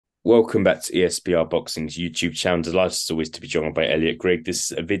Welcome back to ESPR Boxing's YouTube channel. Delighted as always to be joined by Elliot Grigg.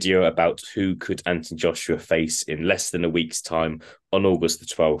 This is a video about who could Anthony Joshua face in less than a week's time on August the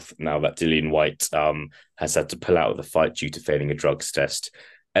 12th, now that Dillian Whyte has had to pull out of the fight due to failing a drugs test.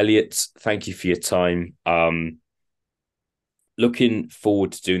 Elliot, thank you for your time. Looking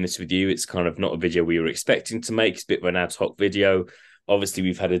forward to doing this with you. It's kind of not a video we were expecting to make. It's a bit of an ad hoc video. Obviously,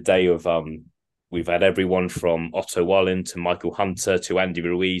 we've had a day of we've had everyone from Otto Wallen to Michael Hunter to Andy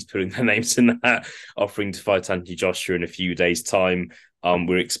Ruiz putting their names in the hat, offering to fight Anthony Joshua in a few days' time.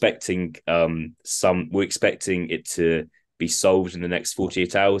 We're expecting it to be solved in the next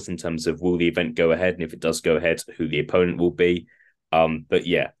 48 hours in terms of will the event go ahead, and if it does go ahead, who the opponent will be. But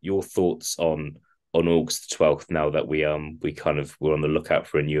yeah, your thoughts on August the 12th, now that we're on the lookout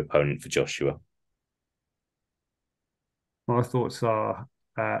for a new opponent for Joshua. My thoughts are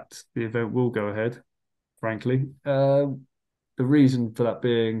that the event will go ahead, frankly. The reason for that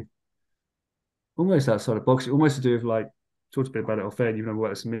being almost outside of boxing, almost to do with like, talked a bit about it off air, you've never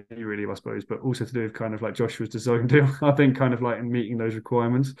worked with me really, I suppose, but also to do with kind of like Joshua's design deal. I think kind of like in meeting those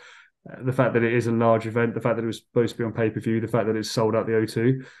requirements, the fact that it is a large event, the fact that it was supposed to be on pay-per-view, the fact that it's sold out the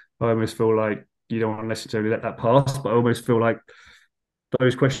O2, I almost feel like you don't want to necessarily let that pass, but I almost feel like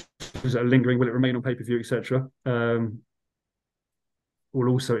those questions that are lingering, will it remain on pay-per-view, etc., will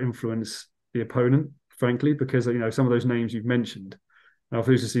also influence the opponent, frankly, because some of those names you've mentioned. Now, I've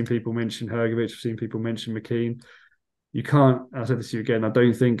also seen people mention Hrgovic, I've seen people mention Mckean. You can't, I'll say this to you again, I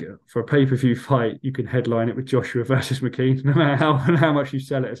don't think for a pay-per-view fight you can headline it with Joshua versus Mckean, no matter how much you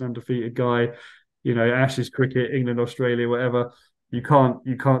sell it as an undefeated guy, Ashes cricket, England, Australia, whatever. You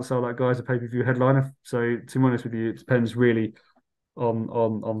can't sell that guy as a pay-per-view headliner. So to be honest with you, it depends really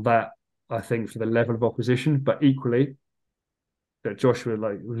on that, I think, for the level of opposition. But equally, that Joshua,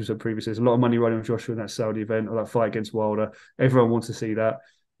 like we said previously, there's a lot of money riding on Joshua in that Saudi event or that fight against Wilder. Everyone wants to see that,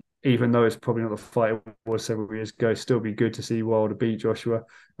 even though it's probably not the fight it was several years ago. Still be good to see Wilder beat Joshua.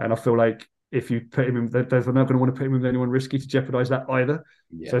 And I feel like if you put him in, they're not going to want to put him with anyone risky to jeopardize that either.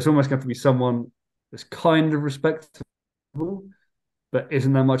 Yeah. So it's almost going to be someone that's kind of respectable, but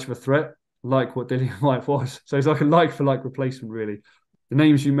isn't that much of a threat, like what Dillian Whyte was. So it's like a like for like replacement, really. The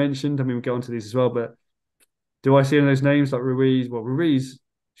names you mentioned, I mean, we'll get onto these as well, but do I see any of those names like Ruiz? Well, Ruiz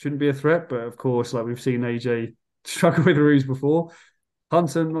shouldn't be a threat, but of course, like we've seen AJ struggle with Ruiz before.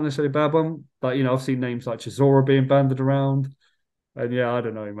 Hunter, not necessarily a bad one, but I've seen names like Chisora being banded around. And yeah, I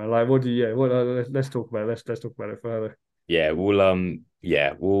don't know, man. Like, what do you? Yeah, let's talk about it. Let's talk about it further.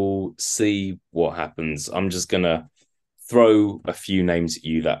 We'll see what happens. I'm just gonna throw a few names at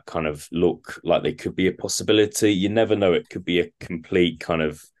you that kind of look like they could be a possibility. You never know; it could be a complete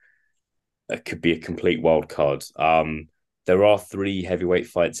wild card. There are three heavyweight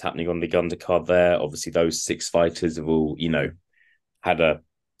fights happening on the undercard there. Obviously, those six fighters have all had a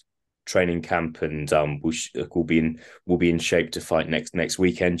training camp and will be in shape to fight next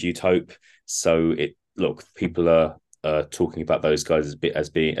weekend. You'd hope. So people are talking about those guys as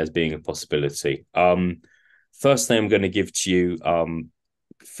being a possibility. First name I'm going to give to you,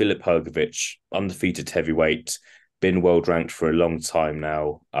 Filip Hrgovic, undefeated heavyweight, been world ranked for a long time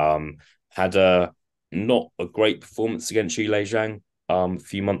now. Had a not a great performance against Yu Zhang a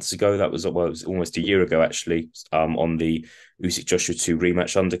few months ago. That was, well, it was almost a year ago actually, on the Usyk Joshua 2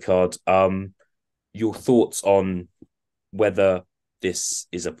 rematch undercard. Your thoughts on whether this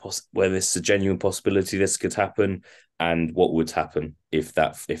is a genuine possibility this could happen, and what would happen if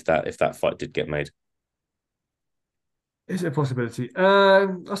that fight did get made? Is it a possibility? I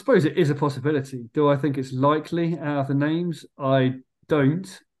suppose it is a possibility. Do I think it's likely out of the names? I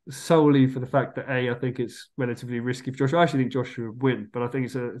don't, solely for the fact that I think it's relatively risky for Joshua. I actually think Joshua would win, but I think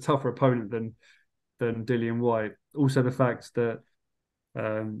it's a tougher opponent than Dillian Whyte. Also, the fact that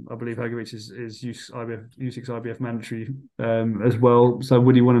I believe Hrgovic is Usyk's IBF mandatory as well. So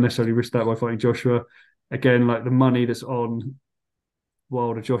would he want to necessarily risk that by fighting Joshua? Again, like the money that's on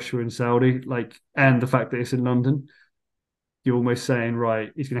Wilder Joshua in Saudi, like, and the fact that it's in London, you're almost saying,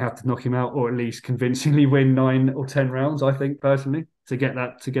 right, he's going to have to knock him out, or at least convincingly win 9 or 10 rounds. I think personally to get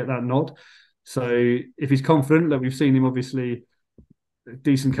that nod. So if he's confident, that we've seen him obviously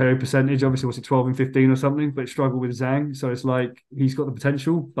decent KO percentage, obviously was it 12 and 15 or something, but struggle with Zhang. So it's like he's got the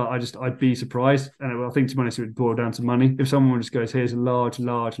potential, but I'd be surprised. And I think to be honest, it would boil down to money. If someone just goes, here's a large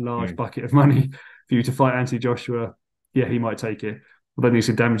bucket of money for you to fight Anthony Joshua, yeah, he might take it. I don't think it's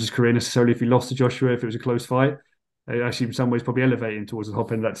going to damage his career necessarily if he lost to Joshua, if it was a close fight. Actually, in some ways, probably elevating towards the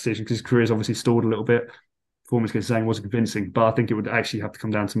top end of that decision because his career's obviously stalled a little bit. Performance against Zhang wasn't convincing, but I think it would actually have to come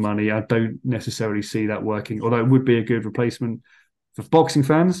down to money. I don't necessarily see that working, although it would be a good replacement for boxing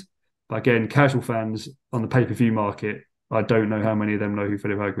fans. But again, casual fans on the pay-per-view market, I don't know how many of them know who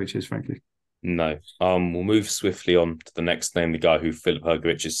Filip Hrgovic is, frankly. No. We'll move swiftly on to the next name, the guy who Filip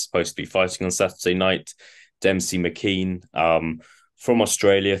Hrgovic is supposed to be fighting on Saturday night, Demsey Mckean. From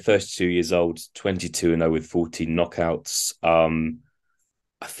Australia, 32 years old, 22-0 with 14 knockouts.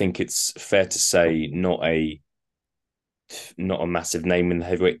 I think it's fair to say not a massive name in the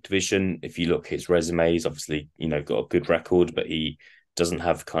heavyweight division. If you look at his resume, he's obviously, got a good record, but he doesn't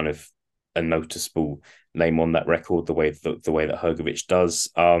have kind of a noticeable name on that record the way that Hrgovic does.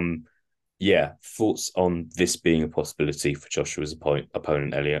 Yeah, thoughts on this being a possibility for Joshua's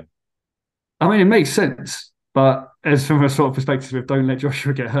opponent, Elliot? I mean, it makes sense, but as from a sort of perspective of don't let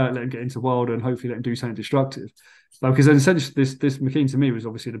Joshua get hurt, let him get into Wilder, and hopefully let him do something destructive. Because then essentially, this Mckean to me was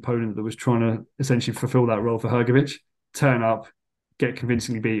obviously an opponent that was trying to essentially fulfill that role for Hrgovic, turn up, get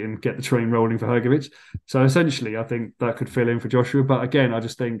convincingly beaten, get the train rolling for Hrgovic. So essentially, I think that could fill in for Joshua. But again, I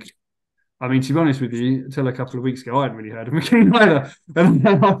just think, I mean, to be honest with you, until a couple of weeks ago, I hadn't really heard of Mckean either, and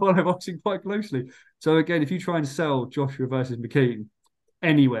I follow boxing quite closely. So again, if you try and sell Joshua versus Mckean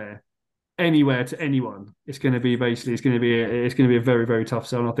anywhere to anyone, it's going to be basically it's going to be a very very tough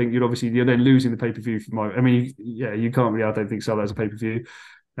sell. And I think you're then losing the pay per view for my. I mean, yeah, you can't really. I don't think sell that as a pay per view.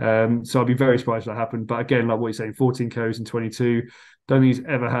 So I'd be very surprised if that happened. But again, like what you're saying, 14 KOs in 22. Don't think he's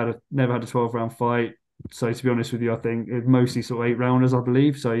never had a 12-round fight. So to be honest with you, I think it mostly sort of 8-rounders, I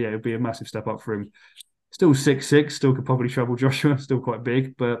believe. So yeah, it'd be a massive step up for him. Still 6'6", still could probably trouble Joshua, still quite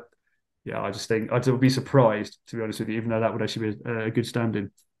big. But yeah, I just think I'd be surprised, to be honest with you, even though that would actually be a good stand-in.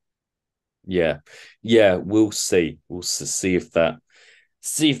 Yeah, yeah, we'll see. We'll see if that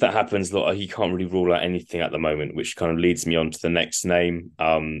happens. Look, he can't really rule out anything at the moment, which kind of leads me on to the next name.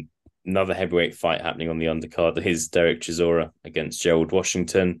 Another heavyweight fight happening on the undercard is Derek Chisora against Gerald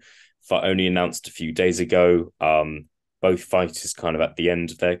Washington. Fight only announced a few days ago. Both fighters kind of at the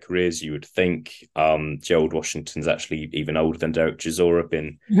end of their careers, you would think. Gerald Washington's actually even older than Derek Chisora,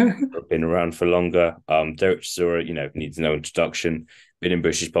 been around for longer. Derek Chisora, needs no introduction. Been in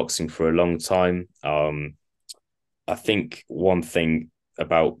British boxing for a long time. I think one thing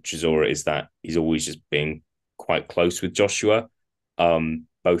about Chisora is that he's always just been quite close with Joshua,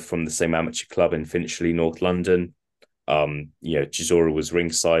 both from the same amateur club in Finchley, North London. Chisora was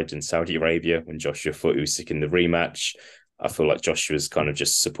ringside in Saudi Arabia when Joshua fought Usyk in the rematch. I feel like Joshua's kind of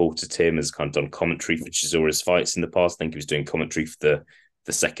just supported him, has kind of done commentary for Chisora's fights in the past. I think he was doing commentary for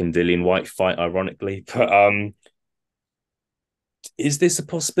the second Dillian White fight, ironically. But is this a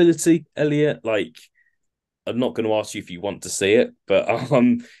possibility, Elliot? Like, I'm not going to ask you if you want to see it, but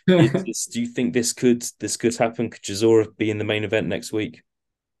do you think this could happen? Could Chisora be in the main event next week?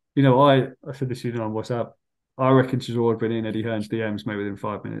 I said this on WhatsApp. I reckon Chisora had been in Eddie Hearn's DMs maybe within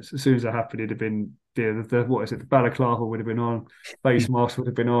 5 minutes. As soon as that happened, it'd have been what is it? The balaclava would have been on, face mask would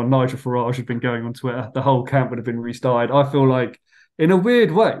have been on, Nigel Farage had been going on Twitter. The whole camp would have been restarted. I feel like, in a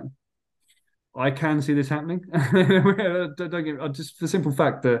weird way, I can see this happening. Don't get just the simple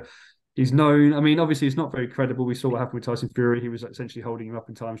fact that he's known. I mean, obviously, it's not very credible. We saw what happened with Tyson Fury. He was essentially holding him up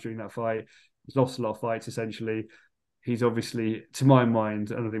in times during that fight. He's lost a lot of fights, essentially. He's obviously, to my mind,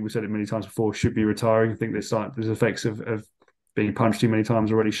 and I think we've said it many times before, should be retiring. I think there's effects of being punched too many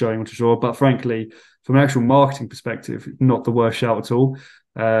times already showing on Chisora. But frankly, from an actual marketing perspective, not the worst shout at all.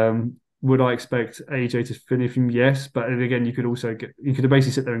 Would I expect AJ to finish him? Yes, but again, you could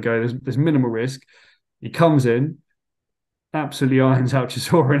basically sit there and go, there's minimal risk. He comes in, absolutely irons out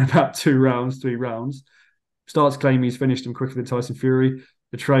Chisora in about 3 rounds, starts claiming he's finished him quicker than Tyson Fury.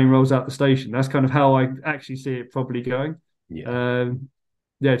 The train rolls out the station. That's kind of how I actually see it probably going. Yeah.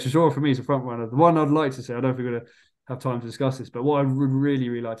 Yeah, Chisora for me is a front runner. The one I'd like to see, I don't know if we're going to have time to discuss this, but what I would really,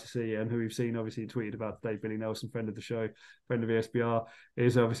 really like to see, and who we've seen obviously tweeted about today, Billy Nelson, friend of the show, friend of ESBR,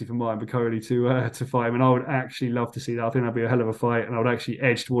 is obviously for Martin Bakole to fight him. And I would actually love to see that. I think that'd be a hell of a fight, and I would actually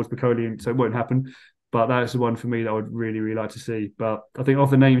edge towards Bakole, so it won't happen. But that's the one for me that I would really, really like to see. But I think of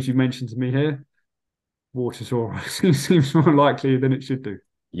the names you mentioned to me here, Chisora seems more likely than it should do.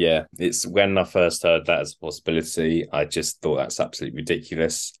 Yeah, it's when I first heard that as a possibility, I just thought that's absolutely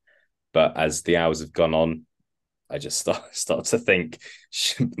ridiculous. But as the hours have gone on, I just start to think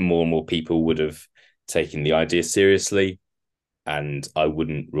more and more people would have taken the idea seriously, and I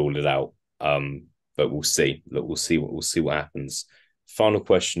wouldn't rule it out. But we'll see. Look, we'll see what happens. Final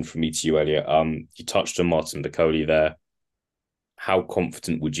question from me to you, Elliot. You touched on Martin Bakole there. How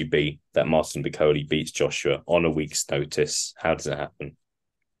confident would you be that Martin Bakole beats Joshua on a week's notice? How does it happen?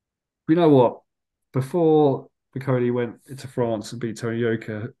 You know what? Before Bakole went into France and beat Tony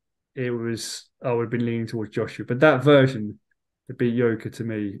Yoka, I would have been leaning towards Joshua. But that version to beat Yoka to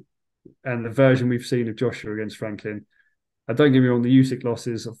me, and the version we've seen of Joshua against Franklin, I don't get me wrong, the Usyk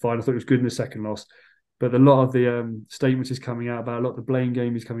losses are fine. I thought it was good in the second loss. But a lot of the statements is coming out about, a lot of the blame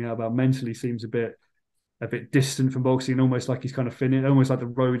game is coming out about mentally seems a bit distant from boxing, and almost like he's kind of finished, almost like the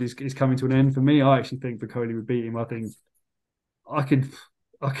road is coming to an end. For me, I actually think Bacoli would beat him. I think I could,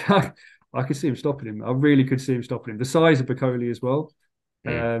 I can, I could see him stopping him. I really could see him stopping him. The size of Bacoli as well.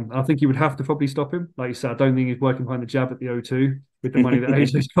 Mm. I think he would have to probably stop him. Like you said, I don't think he's working behind the jab at the O2 with the money that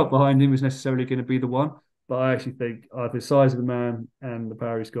AJ's got behind him is necessarily going to be the one. But I actually think the size of the man and the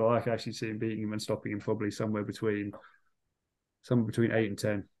power he's got, I can actually see him beating him and stopping him probably somewhere between 8 and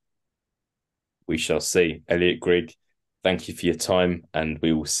 10. We shall see. Elliot Grigg, thank you for your time, and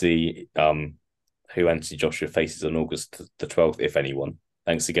we will see who Anthony Joshua faces on August the 12th, if anyone.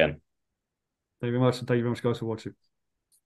 Thank you very much, and thank you very much, guys, for watching.